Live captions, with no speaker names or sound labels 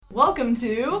Welcome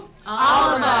to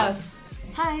All of Us.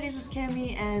 Hi, this is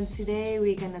Khemmi, and today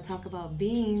we're gonna talk about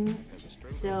beans.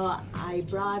 So I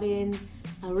brought in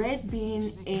a red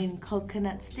bean in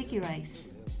coconut sticky rice.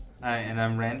 Hi, and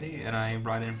I'm Randy, and I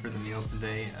brought in for the meal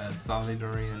today a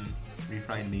Salvadorian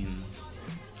refried bean.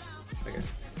 Okay.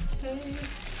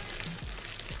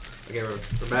 Okay,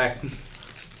 we're back.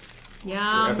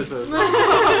 Yeah. Episode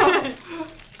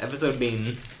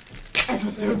bean.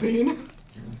 Episode bean.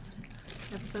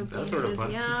 That was sort of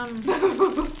fun. Yum.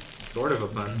 Sort of a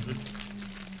pun.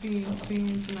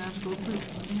 Beans, magical fruit.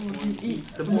 The more you eat,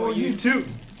 The more you too.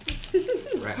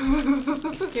 Right.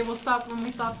 Okay, we'll stop when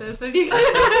we stop this. Then you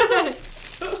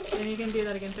can do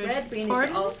that again. Red bean Corn?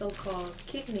 is also called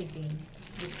kidney bean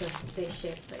because they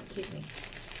shape like kidney.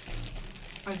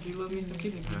 I do love me some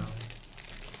kidney beans. No.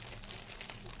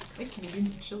 I like kidney beans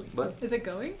and chili. What? Is it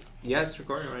going? Yeah, it's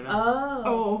recording right now.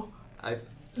 Oh.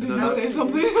 Did you say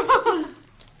something?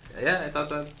 Yeah, I thought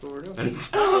that's what we're doing.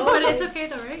 Oh, but it's okay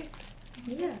though, right?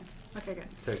 Yeah. Okay, good.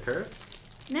 To curse?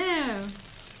 No.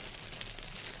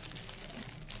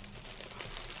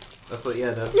 That's like, yeah,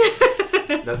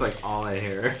 that's like all I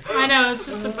hear. I know, it's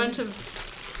just a bunch of...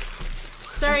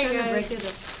 Sorry, I'm trying to guys. break it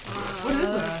up. What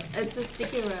is that? It's a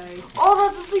sticky rice. Oh,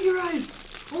 that's a sticky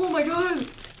rice! Oh my god!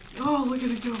 Oh, look at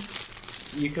it go.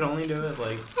 You can only do it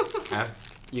like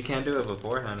you can't do it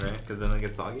beforehand, right? Because then it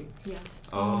gets soggy. Yeah.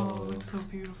 Oh, it looks so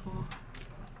beautiful.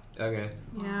 Okay.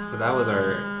 Yeah. So that was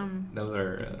our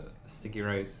sticky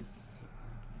rice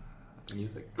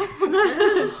music.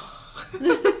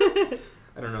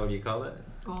 I don't know what you call it.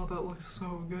 Oh, that looks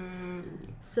so good.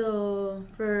 So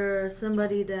for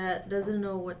somebody that doesn't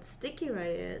know what sticky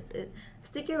rice is,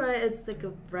 sticky rice, it's like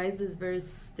a rice is very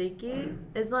sticky.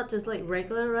 It's not just like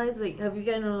regular rice. Like, have you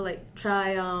guys like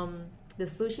try the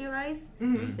sushi rice?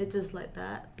 Mm-hmm. It's just like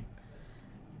that.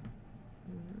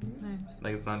 Nice.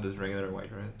 Like it's not just regular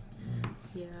white rice.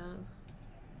 Yeah.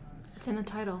 It's in the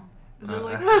title. Is there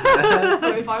like...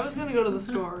 So if I was going to go to the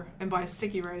store and buy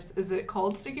sticky rice, is it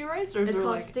called sticky rice? Or is It's there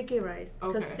called like... sticky rice.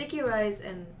 Because Okay. sticky rice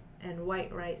and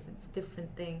white rice, it's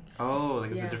different thing. Oh,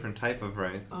 like it's Yeah. a different type of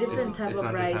rice. Oh. Different It's- type it's of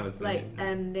not just how rice. it's Like, made.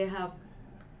 and they have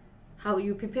how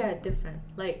you prepare it different.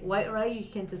 Like white rice, you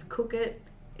can just cook it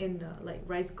in the like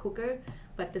rice cooker.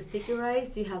 But the sticky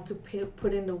rice, you have to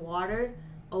put in the water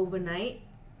overnight.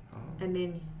 Oh. And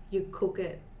then you cook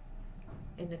it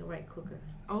in the right cooker.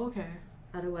 Oh, okay.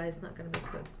 Otherwise, it's not gonna be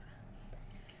cooked.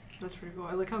 That's pretty cool.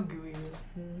 I like how gooey it is.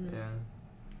 Mm-hmm. Yeah.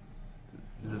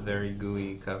 It's a very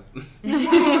gooey cup.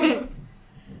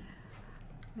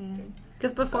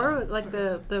 Because before, like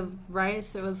the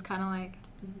rice, it was kind of like,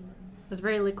 Mm-hmm. it was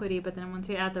very liquidy, but then once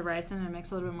you add the rice in, it makes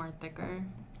it a little bit more thicker.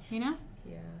 You know?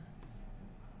 Yeah.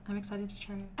 I'm excited to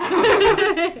try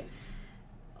it.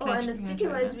 Oh, Can I and the try sticky it?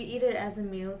 rice, we eat it as a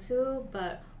meal too,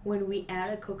 but when we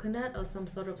add a coconut or some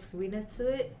sort of sweetness to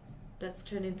it, that's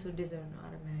turned into dessert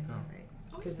automatically, Oh. right?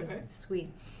 Oh, Because okay. it's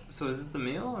sweet. So is this the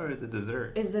meal or the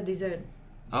dessert? It's the dessert.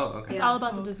 Oh, okay. It's Yeah. all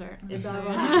about Oh. the dessert. It's all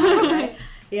about dessert, right?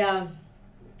 Yeah.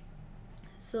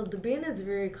 So the bean is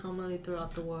very commonly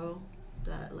throughout the world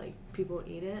that like people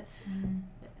eat it, Mm.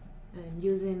 and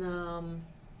using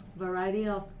variety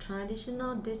of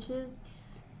traditional dishes,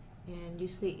 and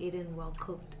usually eaten well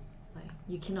cooked. Like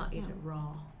you cannot eat it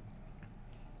raw.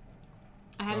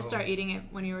 I had to Oh. start eating it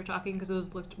when you were talking because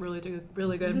it looked really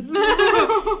good. And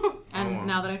Oh.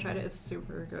 now that I tried it, it's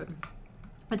super good.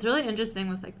 It's really interesting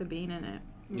with like the bean in it.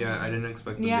 Yeah, I didn't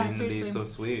expect the Yeah, bean to be seriously. so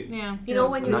sweet. Yeah. You know,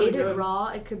 when you Not eat it good. raw,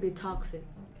 it could be toxic,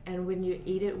 and when you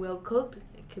eat it well cooked,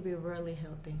 it could be really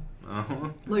healthy. Uh-huh.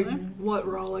 Like, Okay. what,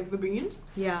 raw? Like the beans?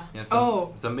 Yeah. Yeah,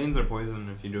 Oh. some beans are poison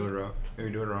if you do it raw. If you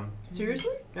do it wrong.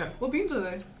 Seriously? Yeah. What beans are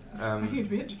they? I need to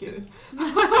be educated.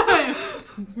 I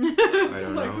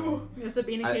don't Like, know. It's a I-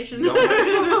 beanication.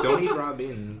 don't eat raw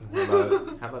beans.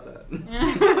 How about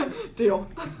that? Deal.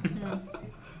 Yeah.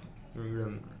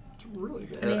 It's really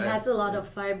good. And it has a lot of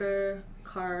fiber,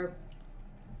 carb,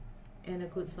 and a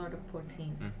good sort of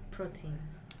protein. Mm. Protein.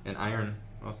 And iron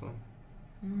also.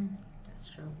 That's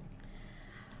true.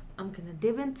 I'm gonna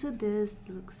dip into this.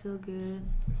 It looks so good.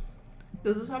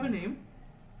 Does this have a name?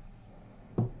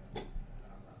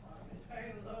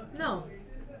 No,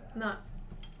 not.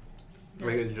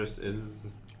 Like it just is.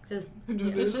 Just It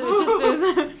just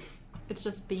is. It's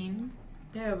just bean.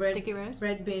 yeah, red Sticky rice.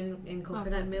 red bean in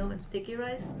coconut Okay. milk and sticky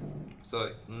rice.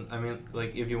 So I mean,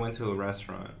 like if you went to a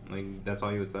restaurant, like that's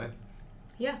all you would say.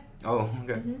 Yeah. Oh,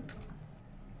 okay. Mm-hmm.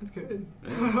 It's good. Yeah.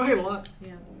 I like it a lot.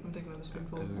 Yeah. I'm taking another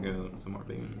spoonful. I just get some more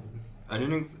bean. I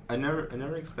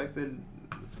never expected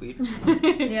sweet,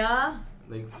 Yeah.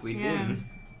 like sweet Yeah. beans.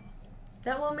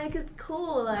 That will make it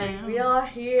cool. Like know. we are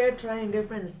here trying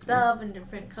different stuff and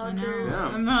different I culture.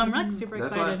 know. Yeah. I'm like super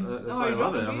That's excited. why, that's Oh, why I you love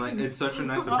dropped it. the I'm like, bean. it's such a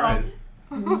nice surprise.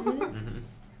 Mhm. Mm-hmm.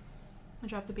 I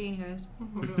dropped the bean, guys.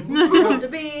 Drop the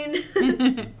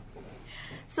bean.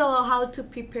 So how to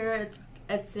prepare it?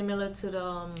 It's similar to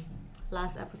the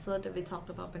last episode that we talked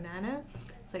about banana.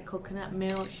 It's like coconut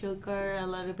milk, sugar, a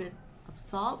little bit of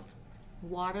salt,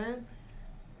 water,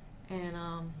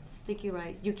 and sticky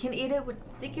rice. You can eat it with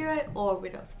sticky rice or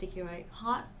without sticky rice,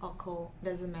 hot or cold,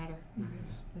 doesn't matter.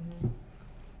 Nice. Hmm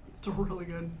It's really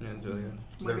good. Yeah, it's really good.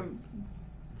 Like They're-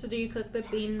 So do you cook the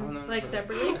bean Oh, no, like no.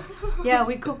 separately? Yeah,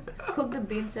 we cook the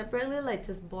beans separately, like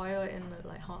just boil in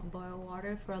like hot boil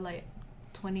water for like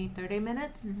 20-30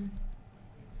 minutes. Mm-hmm.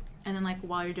 And then like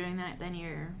while you're doing that, then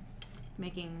you're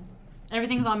making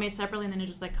everything's all made separately, and then it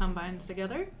just like combines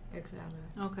together. Exactly.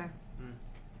 Okay.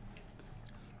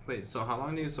 Wait, so how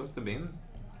long do you soak the beans?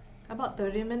 About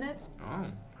 30 minutes. Oh.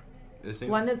 It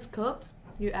seems- When it's cooked,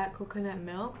 you add coconut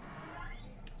milk,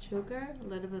 sugar, a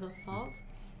little bit of salt,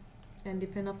 and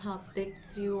depending on how thick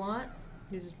you want,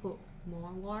 you just put more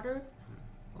water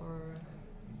or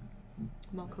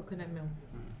more coconut milk.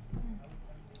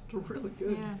 It's really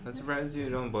good. Yeah. I'm surprised you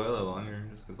don't boil it longer,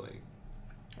 just because, like,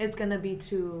 It's gonna be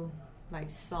too like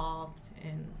soft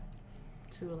and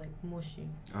too like mushy.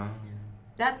 oh,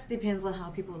 That depends on how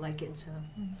people like it too.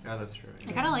 yeah, that's true.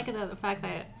 I kind of like it though, the fact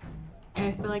that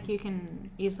I feel like you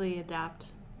can easily adapt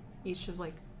each of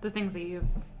like the things that you've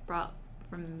brought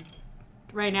from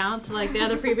right now to like the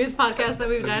other previous podcasts that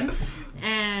we've done,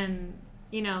 and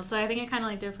you know, so I think it kind of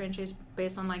like differentiates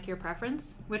based on like your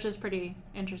preference, which is pretty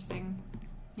interesting.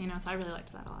 You know, so I really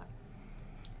liked that a lot,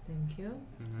 Thank you.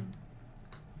 Mhm.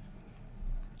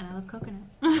 and I love coconut.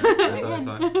 That's always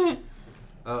fun.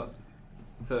 Oh,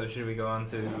 so should we go on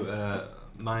to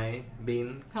my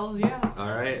beans? Hells yeah. All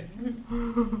right.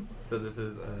 So this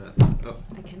is oh,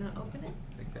 I cannot open it.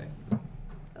 okay.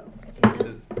 Oh, This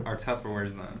is, our Tupperware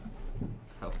is not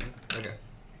helping. Okay.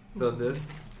 So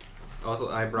this also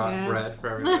I brought Yes. bread for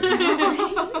everybody.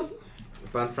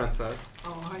 Pan francés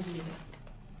Oh yeah.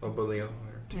 or bolillo.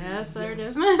 Yes, there it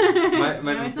is. My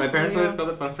No, it's not parents always bolillo. called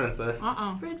it pan francés.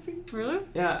 Uh-oh. bread for you. Really?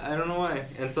 Yeah, I don't know why.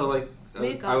 And so like We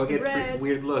I got would get bread.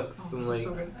 weird looks. Oh, I'm this like, is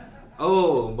so good.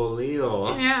 oh,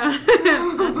 bolillo. Yeah.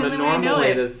 That's The only normal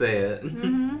way I know to say it,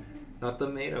 Mm-hmm. not the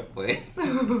made up way.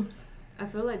 I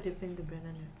feel like dipping the bread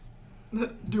in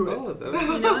it. Do it. Oh, that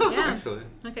You know what? Yeah. actually.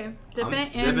 Okay. Dip I'm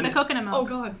it in dipping the it- coconut milk. Oh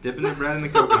god. Dipping the bread in the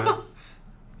coconut.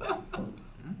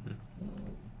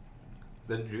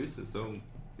 The juice is so,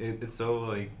 it's so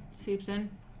like, Seeps in.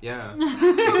 yeah,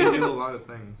 it can do a lot of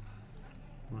things.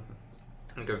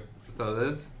 Okay, so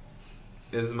this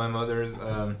is my mother's,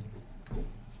 I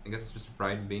guess just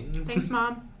fried beans. Thanks,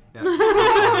 Mom. Yeah.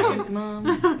 Thanks, Mom.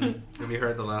 Have you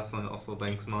heard the last one? Also,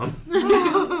 thanks, Mom.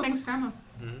 Thanks, Grandma.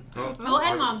 Mm-hmm. Oh,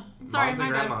 and Mom. Sorry, Moms my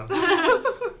and bad.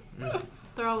 grandmas. Mm.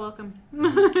 They're all welcome.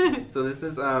 So this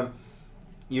is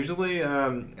usually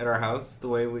at our house the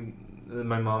way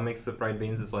my mom makes the fried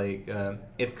beans is like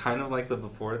it's kind of like the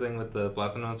before thing with the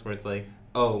platanos where it's like,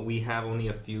 oh, we have only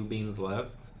a few beans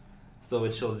left, so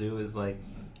what she'll do is like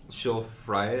she'll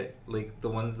fry it, like the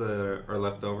ones that are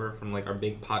left over from like our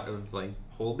big pot of like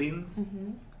whole beans.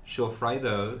 Mm-hmm. She'll fry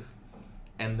those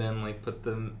and then like put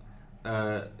them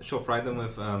she'll fry them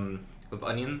with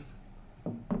onions.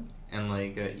 And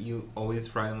like you always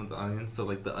fry them with the onions, so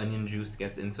like the onion juice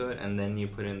gets into it, and then you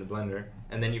put it in the blender,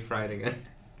 and then you fry it again.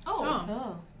 Oh.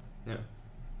 Oh. Yeah.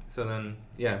 So then,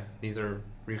 yeah, these are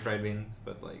refried beans,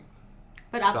 but like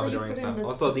But after you Salvadorian put style. in the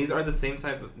Also, these are the same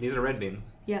type of. These are red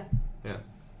beans. yeah. Yeah.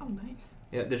 Oh nice.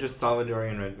 Yeah, they're just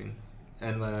Salvadorian red beans,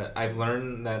 and I've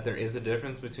learned that there is a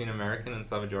difference between American and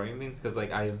Salvadorian beans because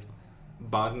like I've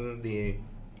bought the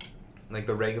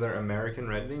regular American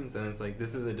red beans, and it's like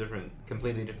this is a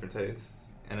completely different taste,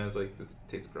 and I was like, this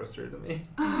tastes grosser to me.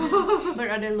 But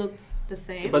are they looked the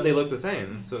same? But they look the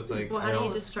same, so it's like Well, I how do you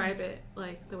don't. describe it?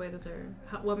 Like the way that they're.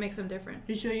 What makes them different?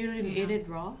 You sure you didn't Yeah. eat it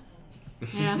raw?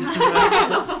 Yeah.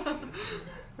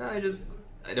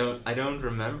 No, I don't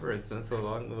remember. It's been so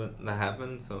long when that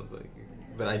happened, so it's like,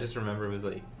 but I just remember it was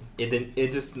like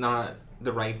it's just not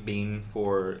the right bean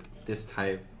for this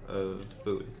type of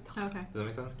food. Okay. Does that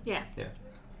make sense? Yeah. Yeah.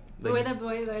 The way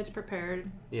that it's prepared,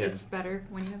 Yeah. it's better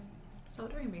when you have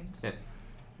Salvadorian beans. Yeah.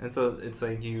 And so it's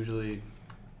like usually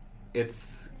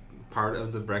it's part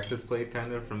of the breakfast plate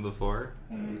kind of from before.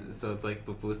 Mhm. So it's like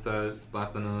pupusas,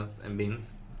 plátanos, and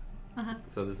beans. Uh-huh.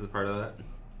 So this is part of that.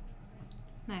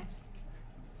 Nice.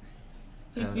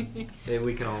 Maybe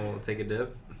we can all take a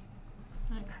dip.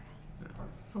 Okay.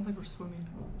 Sounds like we're swimming.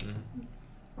 Mhm.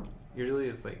 Usually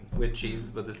it's like with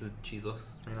cheese, but this is cheeseless.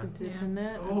 You know? So dip Yeah. in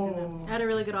it. Oh. I had a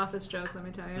really good office joke, let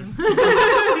me tell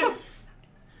you.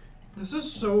 This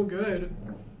is so good.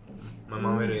 My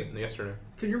mom made it yesterday.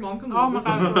 Can your mom come? Oh over? my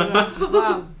god, that's really good.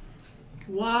 Wow.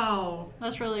 Wow.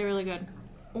 That's really, really good.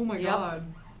 Oh my Yep. god.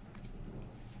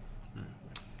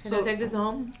 Can So- I take this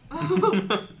home?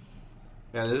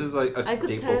 Yeah, this is like a I could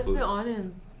staple taste food. the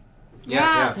onion.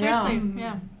 Yeah. seriously. Mm.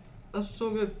 Yeah. That's so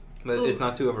good. But So- it's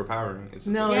not too overpowering. It's just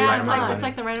No, like Yeah, the right it's amount like, of it's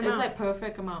like onion. the right It's amount. like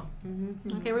perfect amount.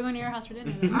 Mm-hmm. Okay, we're going to your house for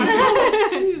dinner.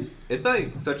 Jeez. It's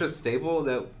like such a staple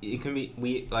that it can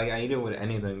be. I eat it with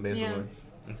anything basically. Yeah.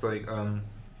 It's like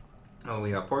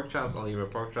we got pork chops. I'll eat with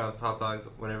pork chops, hot dogs,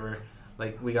 whatever.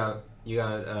 Like you got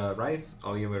rice.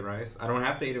 I'll eat it with rice. I don't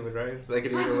have to eat it with rice. I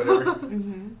could eat it with whatever.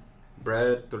 Mm-hmm.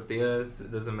 Bread, tortillas.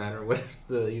 It doesn't matter what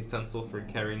the utensil for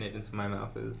carrying it into my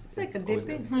mouth is. It's like a always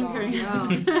dipping good. sauce. Okay. Yeah,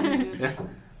 it's really good. Yeah.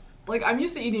 Like, I'm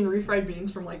used to eating refried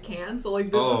beans from, like, cans, so, like,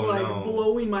 this Oh, is, like, no.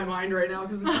 blowing my mind right now,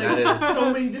 because it's, That like, is-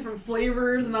 so many different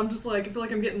flavors, and I'm just, like, I feel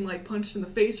like I'm getting, like, punched in the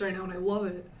face right now, and I love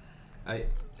it. Trying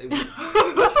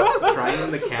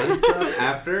the can stuff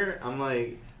after, I'm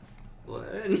like, what?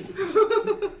 I'm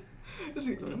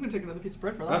gonna take another piece of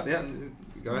bread for Oh, that. yeah,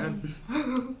 go ahead.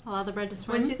 Allow the bread to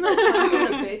swim. When she said punch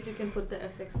in the face, you can put the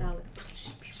FX salad.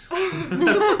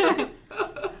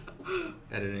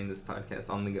 Editing this podcast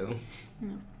on the go. Yeah.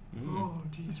 Oh,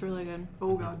 jeez. It's really good.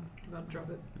 Oh, God. I'm about to drop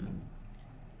it.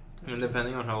 And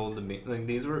depending on how old the bean, like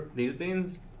these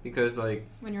beans, because like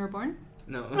When you were born?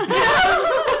 no,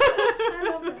 I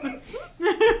love that.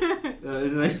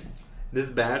 it's like, this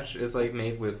batch is like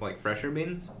made with like fresher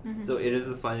beans, Mhm. so it is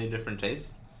a slightly different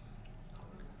taste.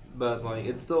 But like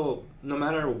it's still, no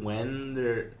matter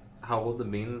when how old the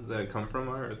beans that come from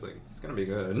are, it's like it's gonna be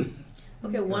good.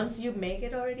 Okay, once you make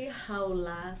it already, how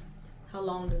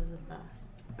long does it last?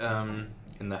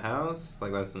 In the house,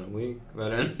 like less than a week,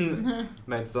 but in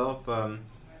myself,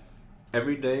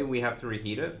 every day we have to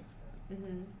reheat it.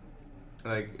 Mm-hmm.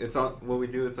 Like it's all what we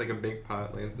do. It's like a big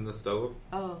pot, like it's in the stove,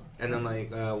 Oh. and then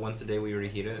like once a day we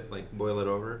reheat it, like boil it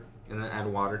over, and then add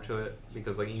water to it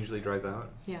because like it usually dries out,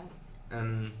 Yeah.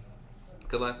 and it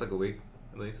could last like a week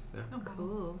at least. Yeah. Oh,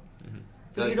 Cool. Mm-hmm.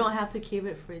 So you don't have to keep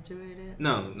it refrigerated?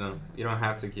 No, you don't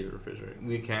have to keep it refrigerated.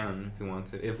 We can if you want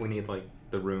to, if we need like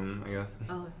the room, I guess.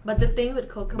 Oh, but the thing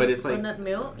with But it's like- coconut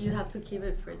milk, you have to keep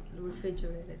it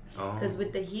refrigerated. Oh. Because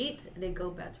with the heat, they go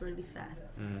bad really fast.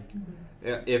 Mm.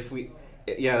 Mm-hmm.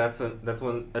 Yeah, that's a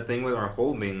thing with our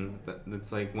whole beans.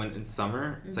 That's like when in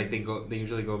summer, it's like they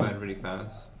usually go bad really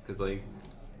fast because like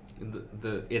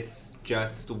the it's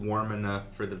just warm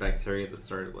enough for the bacteria to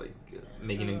start like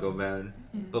making it go bad.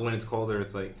 But when it's colder,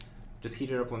 it's like just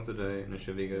heat it up once a day and it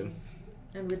should be good.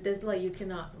 And with this, like, you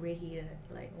cannot reheat it.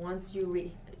 Like, once you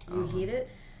heat it,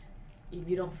 if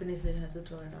you don't finish it, you have to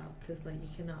throw it out because like you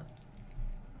cannot.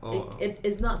 Oh,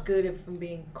 It's not good if from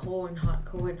being cold and hot,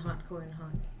 cold and hot, cold and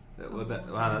hot.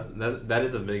 that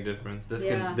is a big difference. This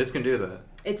can do that.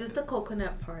 It's just the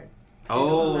coconut part.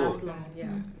 Oh. It don't last long.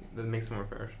 Yeah. That makes it more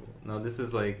perishable. No, this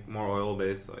is like more oil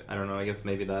based. So I don't know. I guess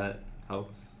maybe that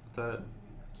helps with that,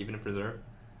 keeping it preserved.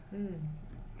 Mm.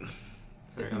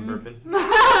 Sorry, I'm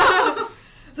burping.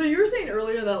 So you were saying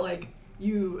earlier that, like,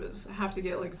 you have to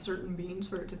get, like, certain beans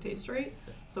for it to taste right.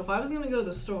 So if I was going to go to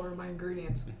the store, my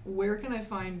ingredients, where can I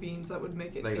find beans that would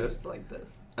make it Like taste this? like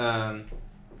this?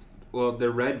 Well, the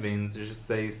red beans. They just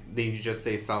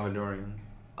say Salvadorian.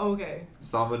 Okay.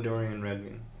 Salvadorian red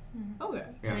beans. Okay.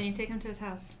 Yeah. And then you take him to his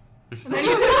house. And then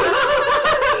you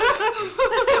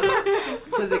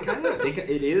Because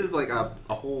it is like a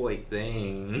whole like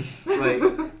thing, like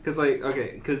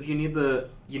because you need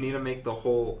to make the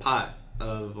whole pot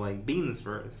of like beans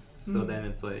first, so then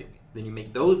it's like then you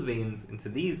make those beans into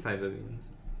these type of beans.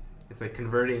 It's like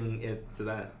converting it to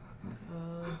that,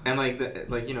 and like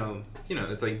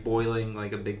it's like boiling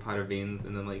like a big pot of beans,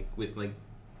 and then like with like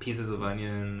pieces of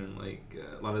onion and like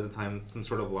a lot of the times some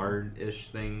sort of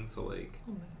lard-ish thing, so like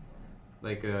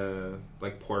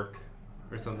pork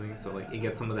or something, so like it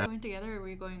gets some of that. Going together, or were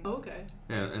you going? Okay.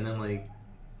 Yeah, and then like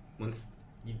once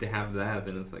you have that,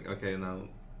 then it's like okay, now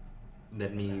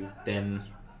let me then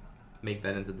make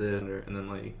that into this, and then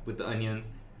like with the onions,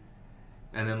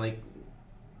 and then like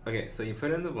okay, so you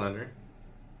put it in the blender,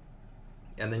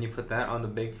 and then you put that on the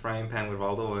big frying pan with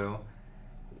all the oil,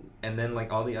 and then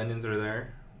like all the onions are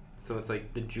there, so it's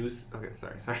like the juice. Okay,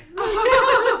 sorry.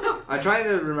 I'm trying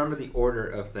to remember the order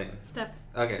of things. Step.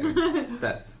 Okay,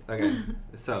 steps. Okay,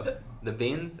 so the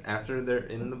beans, after they're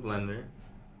in the blender,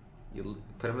 you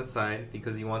put them aside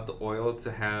because you want the oil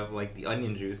to have like the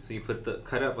onion juice. So you put the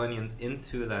cut up onions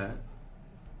into that.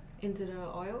 Into the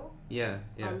oil? Yeah.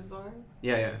 Olive oil?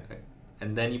 Yeah.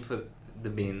 and then you put the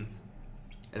beans,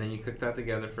 and then you cook that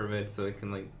together for a bit so it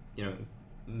can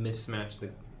mismatch the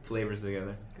flavors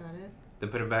together. Got it. Then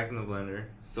put it back in the blender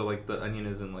so the onion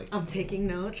isn't I'm taking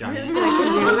notes so I giant.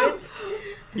 can do it.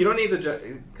 You don't need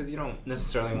because you don't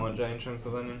necessarily want giant chunks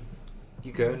of onion.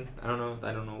 You could. I don't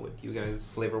know what you guys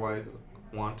flavor wise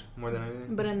want more than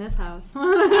anything. But in this house,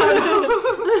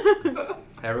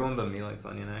 Everyone but me likes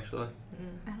onion actually.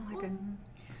 I don't like it.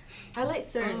 I like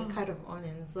certain kind of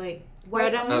onions, like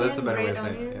Red white onion? No, that's a better way red of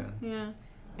saying it. onion, Yeah. Yeah.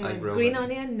 Like and real green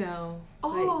onion. onion. No. Oh,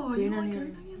 Like, green you don't onion.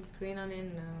 like green onions? Green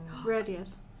onion. No. Red,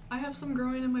 yes. I have some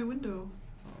growing in my window.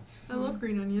 I love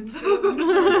green onions.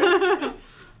 I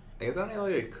guess I only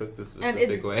like it cooked a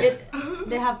specific way.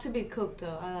 They have to be cooked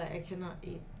though. I cannot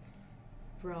eat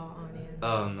raw onions.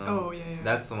 Oh no. Oh yeah.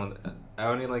 That's the one. I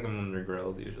only like them when they're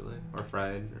grilled usually or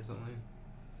fried or something.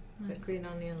 But green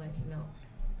onion, like no.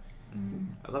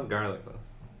 I love garlic though.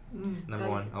 Number Garlic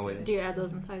one, is always. good. Do you add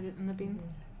those inside it in the beans?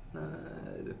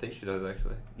 I think she does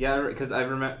actually. Yeah, because I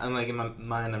remember. I'm in my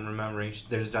mind. I'm remembering.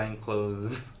 There's giant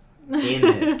cloves in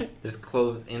it. There's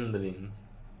cloves in the beans.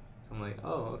 So I'm like,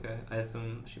 oh okay. I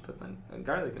assume she puts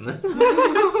garlic in this.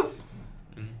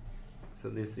 So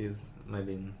this is my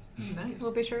beans. Nice.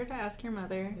 We'll be sure to ask your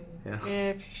mother Yeah.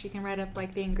 if she can write up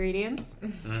the ingredients,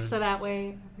 so that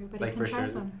way everybody can for try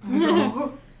sure.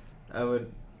 some. I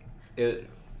would.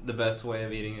 The best way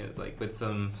of eating it is with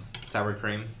some sour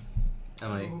cream,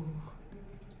 and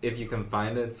if you can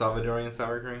find it, Salvadorian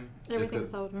sour cream. Everything's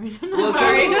Salvadorian. Well,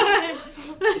 Sorry.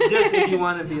 Just if you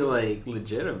want to be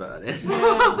legit about it,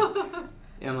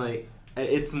 and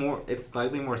it's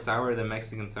slightly more sour than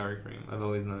Mexican sour cream. I've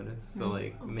always noticed. So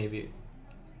maybe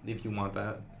if you want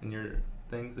that in your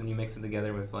things, and you mix it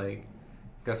together with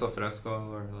queso fresco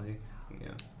or I really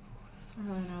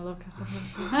know. I love queso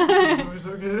fresco. It's always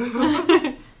so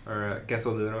good. or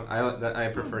queso duro. I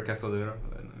prefer queso duro.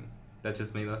 But, that's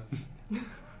just me though.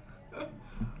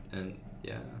 And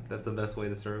yeah, that's the best way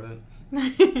to serve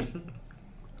it.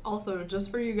 Also,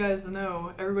 just for you guys to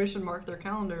know, everybody should mark their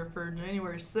calendar for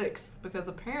January 6th because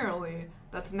apparently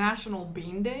that's National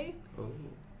Bean Day, Oh.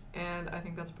 and I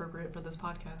think that's appropriate for this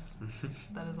podcast.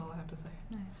 That is all I have to say.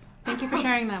 Nice. Thank you for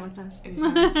sharing that with us. And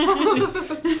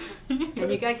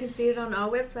you guys can see it on our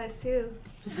websites too.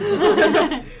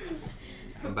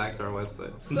 Come back to our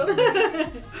website. So,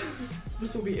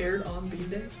 this will be aired on Bean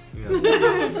Day. We have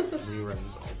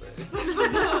reruns all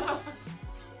day.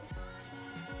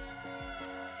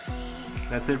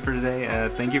 That's it for today.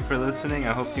 Thank you for listening.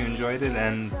 I hope you enjoyed it,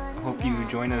 and hope you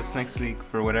join us next week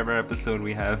for whatever episode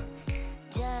we have.